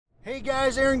Hey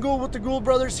guys, Aaron Gould with the Gould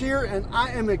Brothers here, and I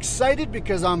am excited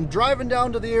because I'm driving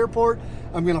down to the airport.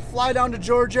 I'm going to fly down to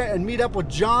Georgia and meet up with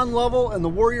John Lovell and the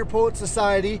Warrior Poet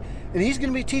Society, and he's going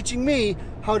to be teaching me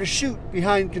how to shoot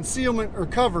behind concealment or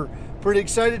cover. Pretty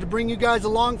excited to bring you guys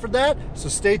along for that, so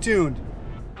stay tuned.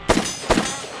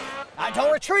 I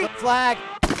don't retreat. Flag.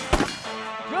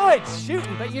 Good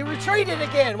shooting, but you retreated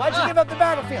again. Why'd you give up the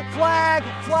battlefield? Flag,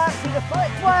 flag, see the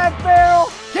flag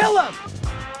barrel. Kill him.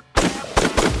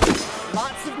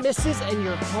 Lots of misses and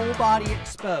your whole body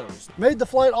exposed. Made the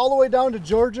flight all the way down to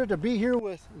Georgia to be here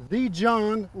with the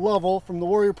John Lovell from the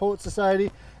Warrior Poet Society,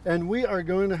 and we are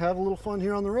going to have a little fun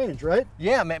here on the range, right?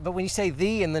 Yeah, man, but when you say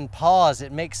 "the" and then pause,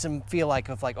 it makes them feel like,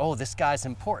 oh, this guy's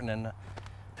important. And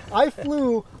I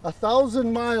flew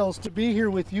 1,000 miles to be here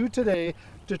with you today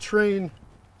to train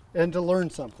and to learn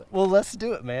something. Well, let's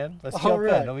do it, man. Let's jump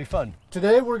in. It'll be fun.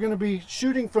 Today we're going to be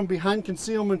shooting from behind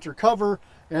concealment or cover,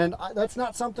 and that's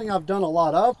not something I've done a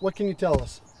lot of. What can you tell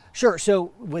us? Sure.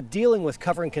 So with dealing with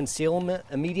cover and concealment,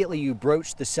 immediately you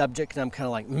broach the subject, and I'm kind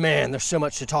of like, man, there's so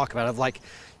much to talk about.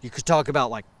 You could talk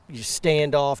about you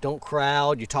stand off, don't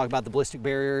crowd. You talk about the ballistic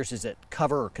barriers. Is it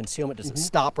cover or concealment? Does it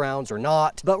stop rounds or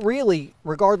not? But really,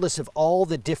 regardless of all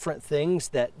the different things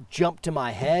that jumped to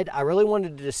my head, I really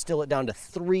wanted to distill it down to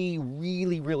three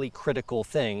really critical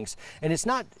things. And it's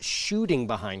not shooting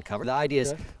behind cover. The idea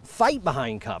is fight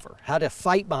behind cover, how to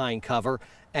fight behind cover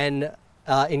and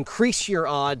increase your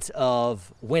odds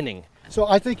of winning. So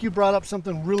I think you brought up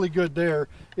something really good there,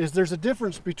 is there's a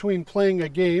difference between playing a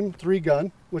game,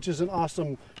 3-gun, which is an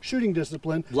awesome shooting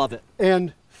discipline. Love it.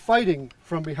 And fighting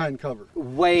from behind cover.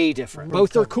 Way different.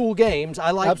 Both are cool games.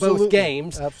 I like both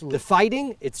games. Absolutely. The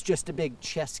fighting, it's just a big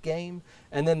chess game.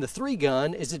 And then the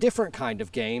 3-gun is a different kind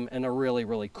of game and a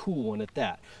really cool one at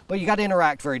that. But you got to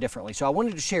interact very differently. So I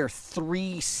wanted to share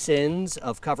 3 sins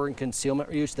of cover and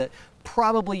concealment use that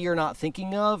probably you're not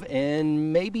thinking of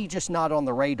and maybe just not on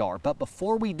the radar. But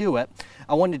before we do it,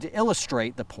 I wanted to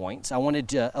illustrate the points. I wanted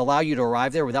to allow you to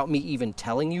arrive there without me even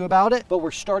telling you about it. But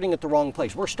we're starting at the wrong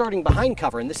place. We're starting behind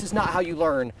cover, and this is not how you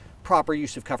learn proper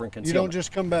use of cover and concealment. You don't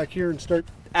just come back here and start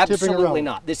Absolutely tipping around.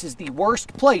 not. This is the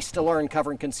worst place to learn cover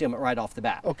and concealment right off the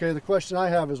bat. Okay, the question I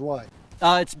have is why?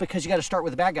 It's because you got to start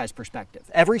with the bad guy's perspective.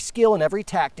 Every skill and every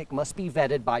tactic must be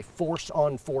vetted by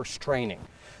force-on-force training.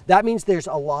 That means there's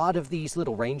a lot of these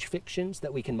little range fictions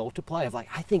that we can multiply of I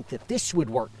think that this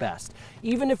would work best.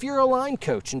 Even if you're a line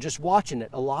coach and just watching it,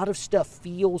 a lot of stuff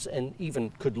feels and even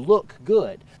could look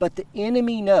good, but the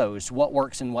enemy knows what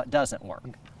works and what doesn't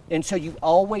work. And so you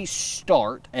always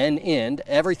start and end,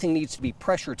 everything needs to be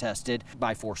pressure tested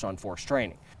by force-on-force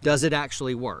training. Does it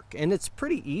actually work? And it's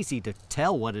pretty easy to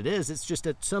tell what it is. It's just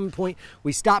at some point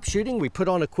we stop shooting, we put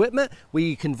on equipment,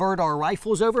 we convert our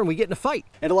rifles over, and we get in a fight.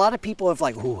 And a lot of people have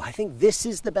ooh, I think this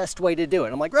is the best way to do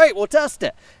it. I'm like, great, we'll test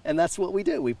it. And that's what we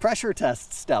do. We pressure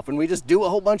test stuff, and we just do a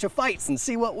whole bunch of fights and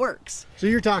see what works. So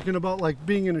you're talking about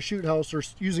being in a shoot house or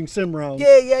using sim rounds?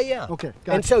 Yeah. Okay,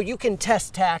 gotcha. And so you can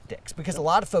test tactics, because a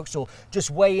lot of folks will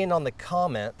just weigh in on the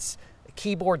comments,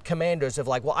 keyboard commandos of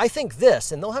well, I think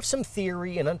this, and they'll have some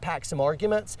theory and unpack some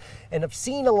arguments, and I've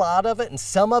seen a lot of it, and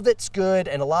some of it's good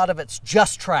and a lot of it's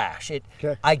just trash.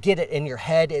 I get it. In your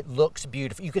head it looks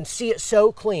beautiful, you can see it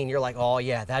so clean, you're like, oh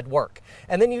yeah, that'd work,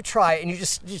 and then you try it and you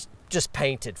just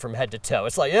painted from head to toe.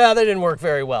 It's yeah, that didn't work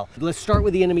very well. Let's start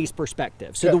with the enemy's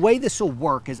perspective. So the way this will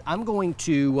work is I'm going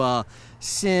to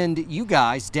send you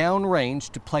guys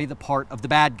downrange to play the part of the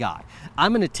bad guy.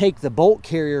 I'm going to take the bolt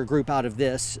carrier group out of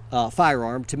this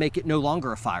firearm to make it no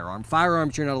longer a firearm.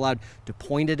 Firearms, you're not allowed to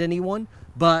point at anyone,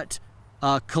 but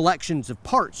collections of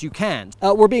parts you can.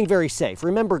 We're being very safe.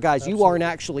 Remember guys, you aren't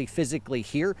actually physically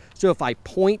here, so if I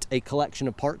point a collection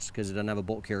of parts, because it doesn't have a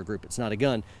bolt carrier group, it's not a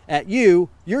gun, at you,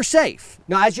 you're safe.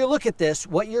 Now as you look at this,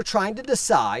 what you're trying to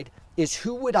decide is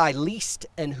who would I least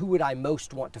and who would I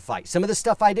most want to fight. Some of the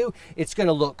stuff I do, it's going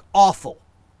to look awful.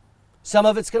 Some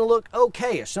of it's going to look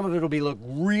okay, some of it will look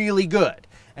really good.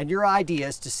 And your idea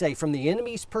is to say, from the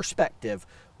enemy's perspective,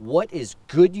 what is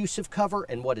good use of cover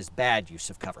and what is bad use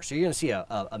of cover. So you're going to see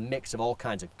a mix of all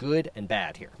kinds of good and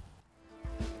bad here.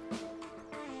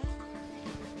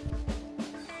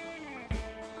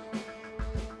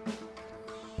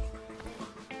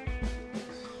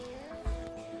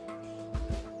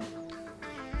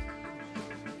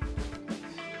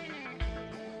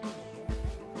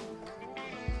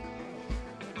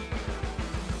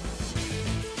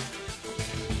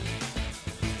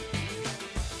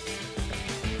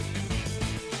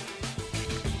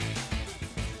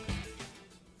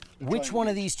 Which one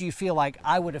of these do you feel like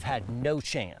I would have had no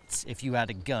chance if you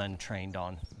had a gun trained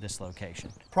on this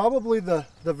location? Probably the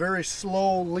very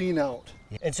slow lean out.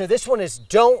 And so this one is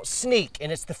don't sneak,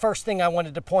 and it's the first thing I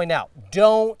wanted to point out.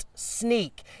 Don't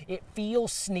sneak. It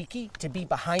feels sneaky to be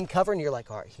behind cover, and you're like,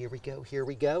 all right, here we go, here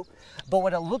we go. But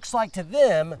what it looks like to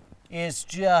them is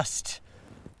just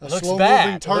A looks slow bad.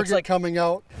 moving target coming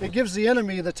out. It gives the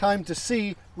enemy the time to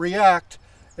see, react,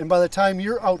 and by the time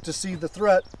you're out to see the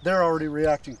threat, they're already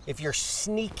reacting. If you're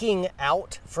sneaking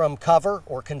out from cover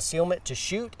or concealment to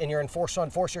shoot and you're in force on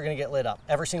force, you're gonna get lit up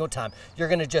every single time. You're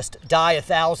gonna just die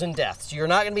 1,000 deaths. You're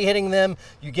not gonna be hitting them.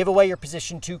 You give away your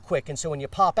position too quick. And so when you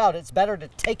pop out, it's better to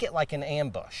take it like an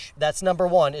ambush. That's number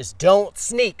one, is don't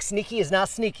sneak. Sneaky is not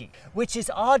sneaky, which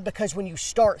is odd because when you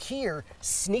start here,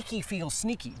 sneaky feels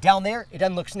sneaky. Down there, it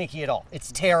doesn't look sneaky at all.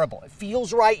 It's terrible. It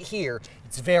feels right here.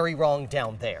 It's very wrong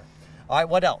down there. All right,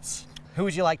 what else? Who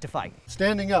would you like to fight?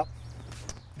 Standing up.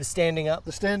 The standing up?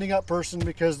 The standing up person,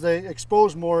 because they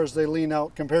expose more as they lean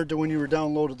out compared to when you were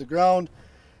down low to the ground.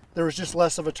 There was just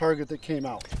less of a target that came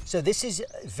out. So this is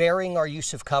varying our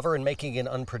use of cover and making it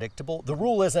unpredictable. The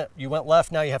rule isn't you went left,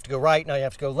 now you have to go right, now you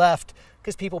have to go left,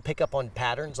 because people pick up on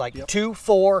patterns like 2,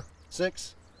 4,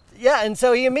 6. Yeah, and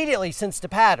so he immediately sensed a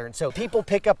pattern. So people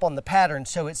pick up on the pattern,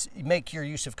 so it's make your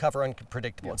use of cover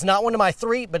unpredictable. It's not one of my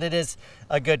 3, but it is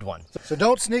a good one. So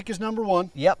don't sneak is number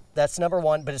 1. Yep, that's number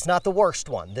 1, but it's not the worst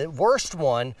one. The worst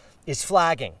one is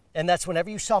flagging, and that's whenever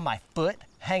you saw my foot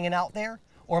hanging out there,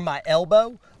 or my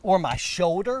elbow, or my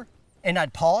shoulder, and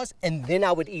I'd pause, and then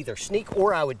I would either sneak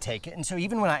or I would take it. And so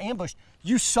even when I ambushed,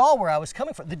 you saw where I was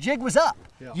coming from. The jig was up.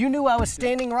 Yeah. You knew I was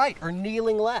standing right or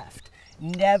kneeling left.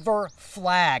 Never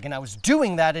flag. And I was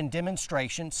doing that in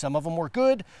demonstration. Some of them were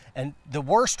good, and the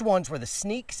worst ones were the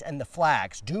sneaks and the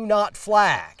flags. Do not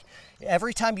flag.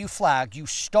 Every time you flag, you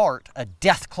start a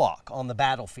death clock on the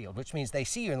battlefield, which means they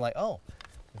see you and like, oh,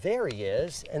 there he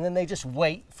is, and then they just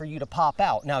wait for you to pop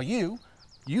out. Now you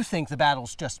think the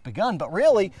battle's just begun, but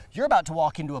really, you're about to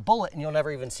walk into a bullet and you'll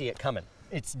never even see it coming.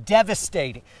 It's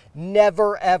devastating.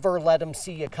 Never, ever let them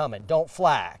see you coming. Don't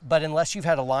flag. But unless you've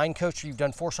had a line coach or you've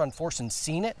done force on force and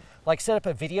seen it, like set up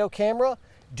a video camera,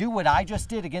 do what I just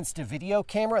did against a video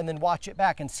camera and then watch it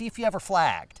back and see if you ever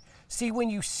flagged. See when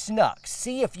you snuck.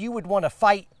 See if you would want to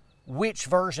fight which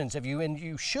versions of you, and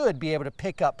you should be able to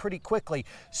pick up pretty quickly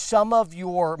some of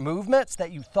your movements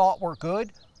that you thought were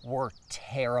good were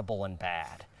terrible and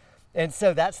bad. And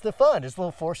so that's the fun, is a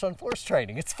little force on force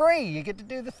training. It's free, you get to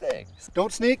do the things.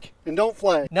 Don't sneak and don't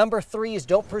flag. Number 3 is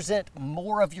don't present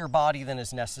more of your body than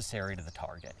is necessary to the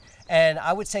target. And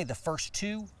I would say the first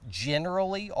 2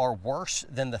 generally are worse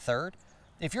than the third.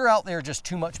 If you're out there just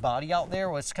too much body out there,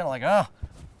 well, it's kind of like, oh,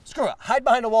 screw it, hide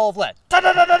behind a wall of lead.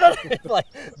 Like,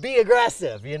 be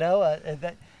aggressive, you know? If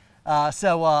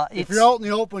you're out in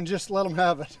the open, just let them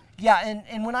have it. Yeah,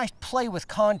 and when I play with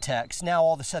context, now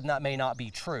all of a sudden that may not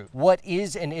be true. What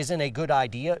is and isn't a good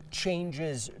idea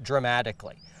changes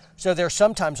dramatically. So there's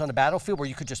sometimes on the battlefield where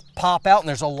you could just pop out and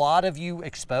there's a lot of you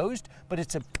exposed, but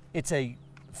it's a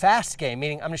fast game,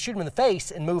 meaning I'm gonna shoot them in the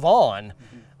face and move on.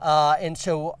 And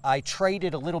so I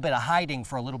traded a little bit of hiding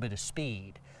for a little bit of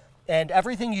speed. And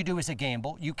everything you do is a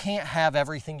gamble. You can't have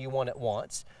everything you want at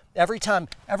once. Every time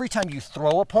you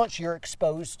throw a punch, you're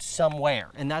exposed somewhere.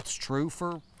 And that's true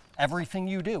for everything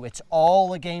you do. It's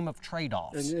all a game of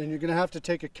trade-offs. And you're going to have to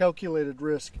take a calculated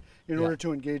risk in order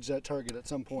to engage that target at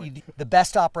some point. The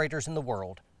best operators in the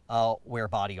world wear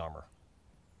body armor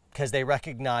because they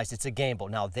recognize it's a gamble.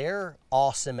 Now, they're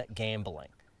awesome at gambling.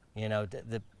 You know,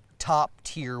 the top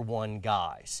tier 1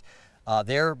 guys.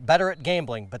 They're better at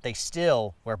gambling, but they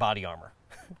still wear body armor,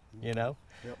 you know?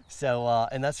 Yep. So,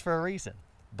 and that's for a reason.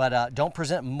 But don't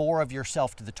present more of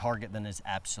yourself to the target than is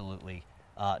absolutely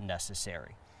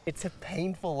necessary. It's a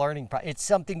painful learning process. It's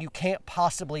something you can't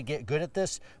possibly get good at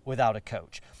this without a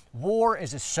coach. War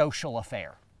is a social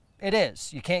affair. It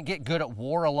is. You can't get good at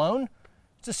war alone.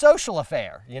 It's a social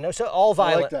affair, you know? So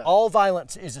all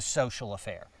violence is a social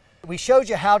affair. We showed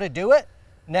you how to do it.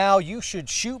 Now you should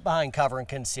shoot behind cover and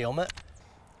concealment.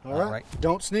 All right.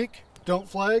 Don't sneak, don't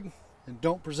flag, and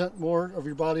don't present more of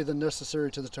your body than necessary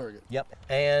to the target. Yep.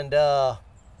 And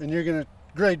you're going to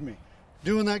grade me.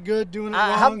 Doing that good, doing it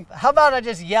wrong. How about I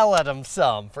just yell at them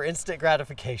some for instant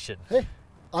gratification? Hey,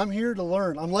 I'm here to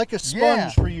learn. I'm like a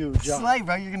sponge for you, John. Slay,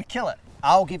 bro, you're going to kill it.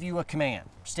 I'll give you a command.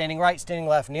 Standing right, standing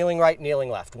left, kneeling right, kneeling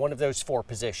left. One of those 4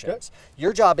 positions. Okay.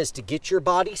 Your job is to get your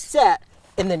body set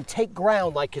and then take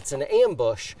ground like it's an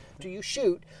ambush. Do you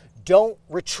shoot? Don't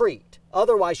retreat.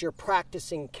 Otherwise, you're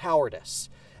practicing cowardice.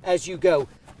 As you go,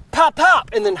 pop,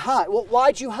 pop, and then hide. Well,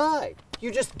 why'd you hide?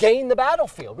 You just gained the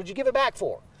battlefield. What'd you give it back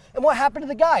for? And what happened to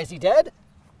the guy? Is he dead?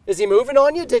 Is he moving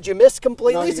on you? Did you miss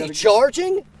completely? Is he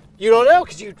charging? You don't know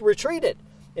because you retreated.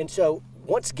 And so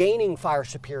once gaining fire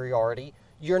superiority,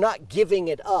 you're not giving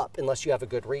it up unless you have a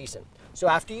good reason. So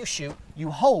after you shoot, you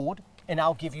hold, and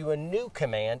I'll give you a new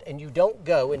command, and you don't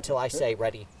go until I say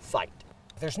ready, fight.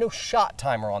 There's no shot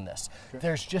timer on this.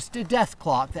 There's just a death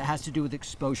clock that has to do with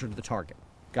exposure to the target.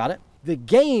 Got it? The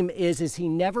game is he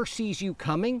never sees you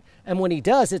coming, and when he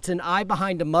does, it's an eye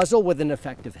behind a muzzle with an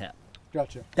effective hit.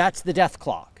 Gotcha. That's the death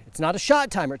clock. It's not a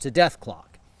shot timer, it's a death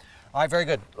clock. All right, very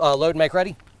good. Load and make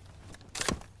ready.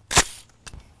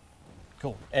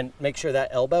 Cool. And make sure that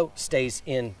elbow stays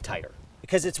in tighter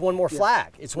because it's one more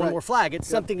flag. It's one more flag. It's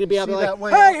something to be able to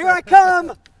like, hey, here I come.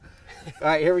 All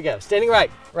right, here we go. Standing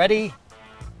right. Ready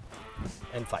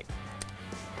and fight.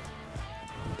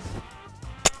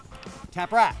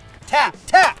 Tap, rack. Tap,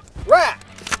 tap, rack.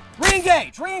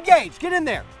 Re-engage, re-engage. Get in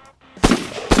there.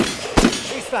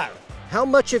 Cease fire. How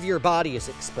much of your body is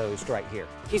exposed right here?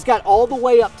 He's got all the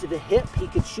way up to the hip. He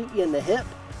could shoot you in the hip.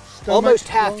 Almost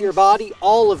half your body,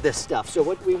 all of this stuff. So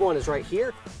what we want is right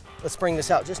here. Let's bring this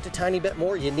out just a tiny bit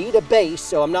more. You need a base,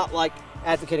 so I'm not like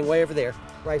advocating way over there.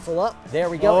 Rifle up, there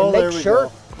we go. And make sure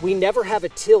we never have a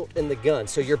tilt in the gun.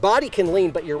 So your body can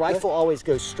lean, but your rifle always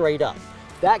goes straight up.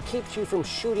 That keeps you from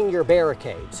shooting your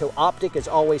barricade. So optic is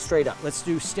always straight up. Let's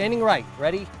do standing right,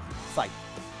 ready, fight.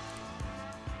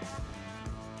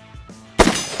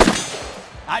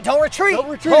 Don't retreat. Don't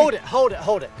retreat. Hold it, hold it,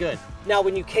 hold it, good. Now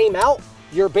when you came out,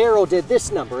 your barrel did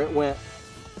this number. It went,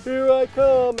 here I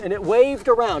come, and it waved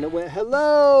around. It went,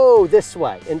 hello, this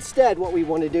way. Instead, what we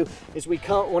want to do is we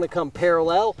want to come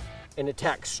parallel and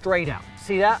attack straight out.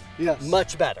 See that? Yes.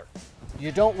 Much better.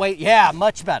 You don't wait, yeah,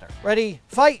 much better. Ready,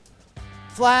 fight,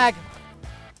 flag.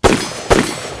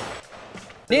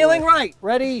 Kneeling right,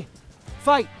 ready,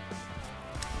 fight.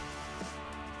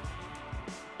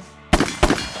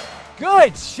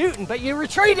 Good shooting, but you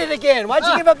retreated again. Why'd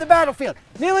you give up the battlefield?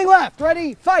 Kneeling left,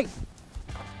 ready, fight.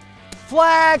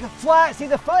 Flag, flag, see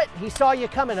the foot? He saw you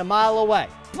coming a mile away.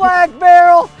 Flag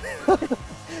barrel.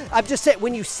 I'm just saying,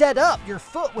 when you set up, your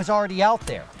foot was already out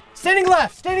there. Standing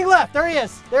left, there he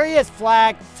is,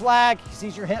 flag, flag. He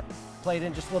sees your hip, play it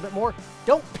in just a little bit more.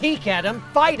 Don't peek at him,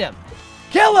 fight him.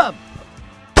 Kill him.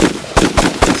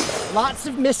 Lots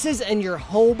of misses and your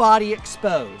whole body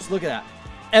exposed. Look at that.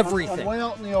 Everything. I'm way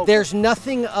out in the open. There's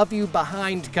nothing of you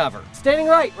behind cover. Standing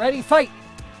right, ready, fight.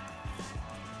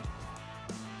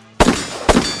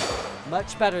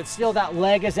 Much better. Still that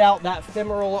leg is out, that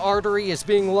femoral artery is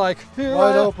being like,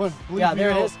 wide open. Yeah,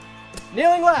 there it is.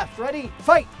 Kneeling left, ready,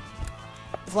 fight.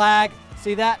 Flag,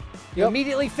 see that? You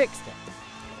immediately fixed it.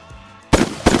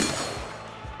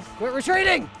 Quit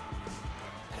retreating.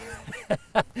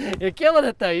 You're killing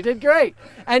it though, you did great.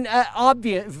 And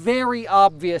very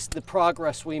obvious the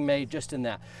progress we made just in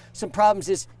that. Some problems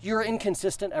is you're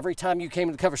inconsistent every time you came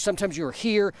to the cover. Sometimes you were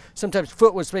here, sometimes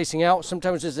foot was facing out,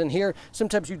 sometimes it's in here,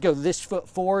 sometimes you'd go this foot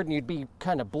forward and you'd be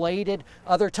kind of bladed.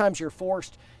 Other times you're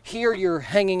forced. Here you're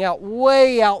hanging out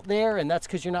way out there and that's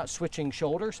because you're not switching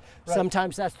shoulders. Right.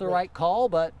 Sometimes that's the right call,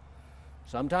 but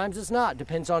sometimes it's not,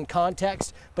 depends on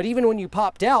context. But even when you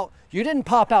popped out, you didn't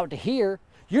pop out to here.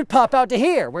 You'd pop out to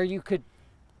here where you could,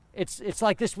 it's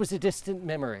like this was a distant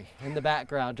memory in the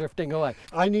background drifting away.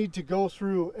 I need to go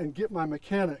through and get my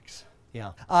mechanics.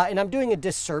 Yeah, and I'm doing a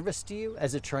disservice to you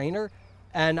as a trainer,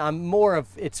 and I'm more of,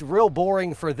 it's real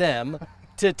boring for them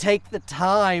to take the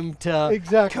time to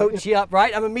coach you up,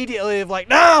 right? I'm immediately like,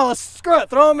 no, let's screw it,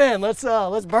 throw them in, let's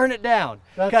burn it down,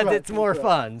 because it's more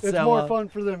fun. It's more fun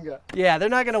for them guys. Yeah, they're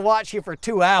not gonna watch you for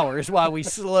 2 hours while we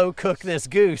slow cook this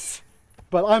goose.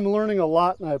 But I'm learning a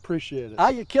lot and I appreciate it. Ah,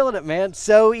 you're killing it, man.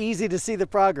 So easy to see the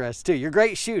progress too. You're a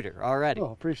great shooter already.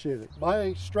 Oh, appreciate it.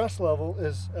 My stress level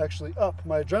is actually up.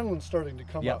 My adrenaline's starting to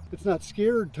come up. It's not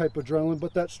scared type adrenaline,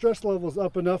 but that stress level is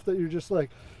up enough that you're just like,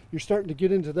 you're starting to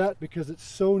get into that because it's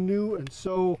so new and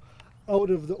so out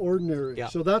of the ordinary. Yeah.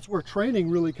 So that's where training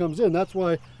really comes in. That's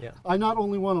why I not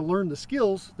only want to learn the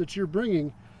skills that you're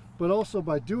bringing, but also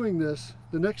by doing this,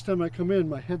 the next time I come in,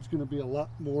 my head's going to be a lot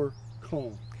more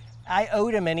calm. I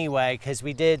owed him anyway because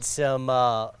we did some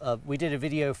we did a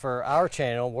video for our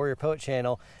channel, Warrior Poet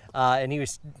channel, and he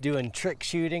was doing trick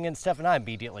shooting and stuff, and I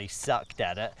immediately sucked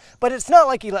at it. But it's not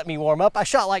like he let me warm up. I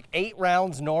shot like 8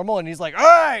 rounds normal, and he's like, "All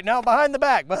right, now behind the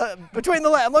back, between the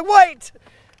legs." I'm like, "Wait,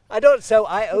 I don't." So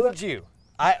I owed you.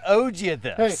 I owed you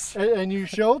this. Hey, and you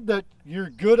showed that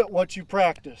you're good at what you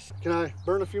practice. Can I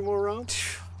burn a few more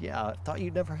rounds? Yeah, I thought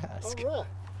you'd never ask. All right.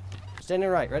 Standing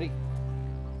right, ready?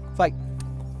 Fight.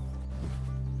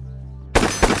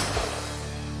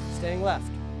 Standing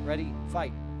left, ready,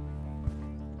 fight.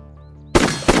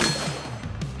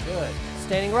 Good.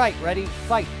 Standing right, ready,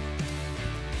 fight.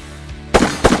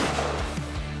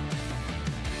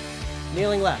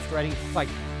 Kneeling left, ready, fight.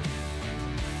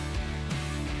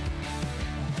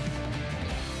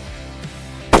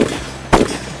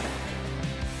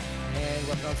 And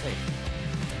weapon on safe.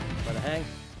 Let it hang.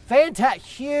 Fantastic,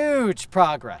 huge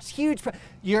progress, huge.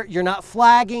 You're not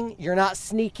flagging, you're not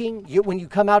sneaking. When you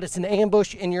come out, it's an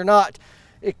ambush, and you're not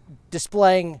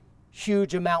displaying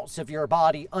huge amounts of your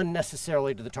body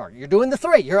unnecessarily to the target. You're doing the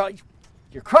 3. You're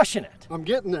crushing it. I'm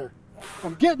getting there.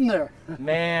 I'm getting there.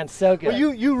 Man, so good.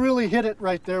 Well, you really hit it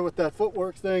right there with that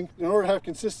footwork thing. In order to have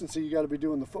consistency, you got to be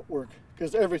doing the footwork,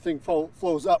 because everything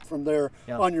flows up from there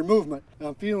on your movement. And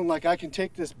I'm feeling like I can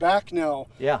take this back now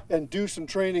and do some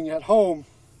training at home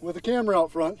with a camera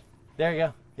out front. There you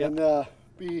go. Yep. And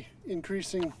be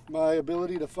increasing my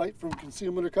ability to fight from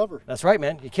concealment or cover. That's right,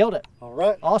 man. You killed it. All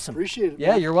right. Awesome. Appreciate it.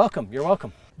 Yeah, man. you're welcome. You're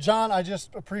welcome. John, I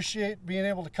just appreciate being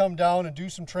able to come down and do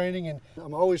some training, and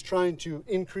I'm always trying to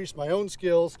increase my own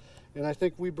skills, and I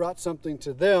think we brought something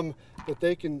to them that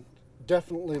they can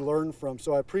definitely learn from.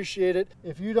 So I appreciate it.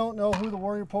 If you don't know who the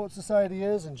Warrior Poet Society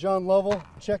is and John Lovell,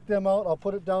 check them out. I'll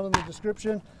put it down in the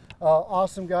description.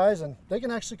 Awesome guys, and they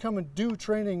can actually come and do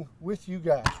training with you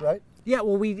guys, right? Yeah,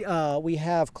 well, we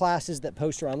have classes that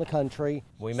post around the country.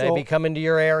 We may be coming to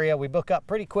your area. We book up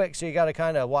pretty quick, so you got to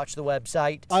kind of watch the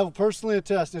website. I will personally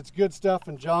attest, it's good stuff,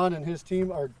 and John and his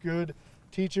team are good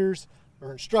teachers,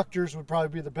 or instructors would probably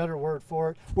be the better word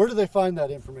for it. Where do they find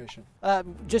that information?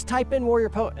 Just type in Warrior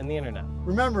Poet in the internet.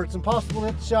 Remember, it's impossible to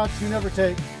hit the shots you never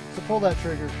take, so pull that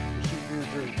trigger and shoot for your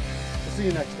dream. We'll see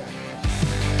you next time.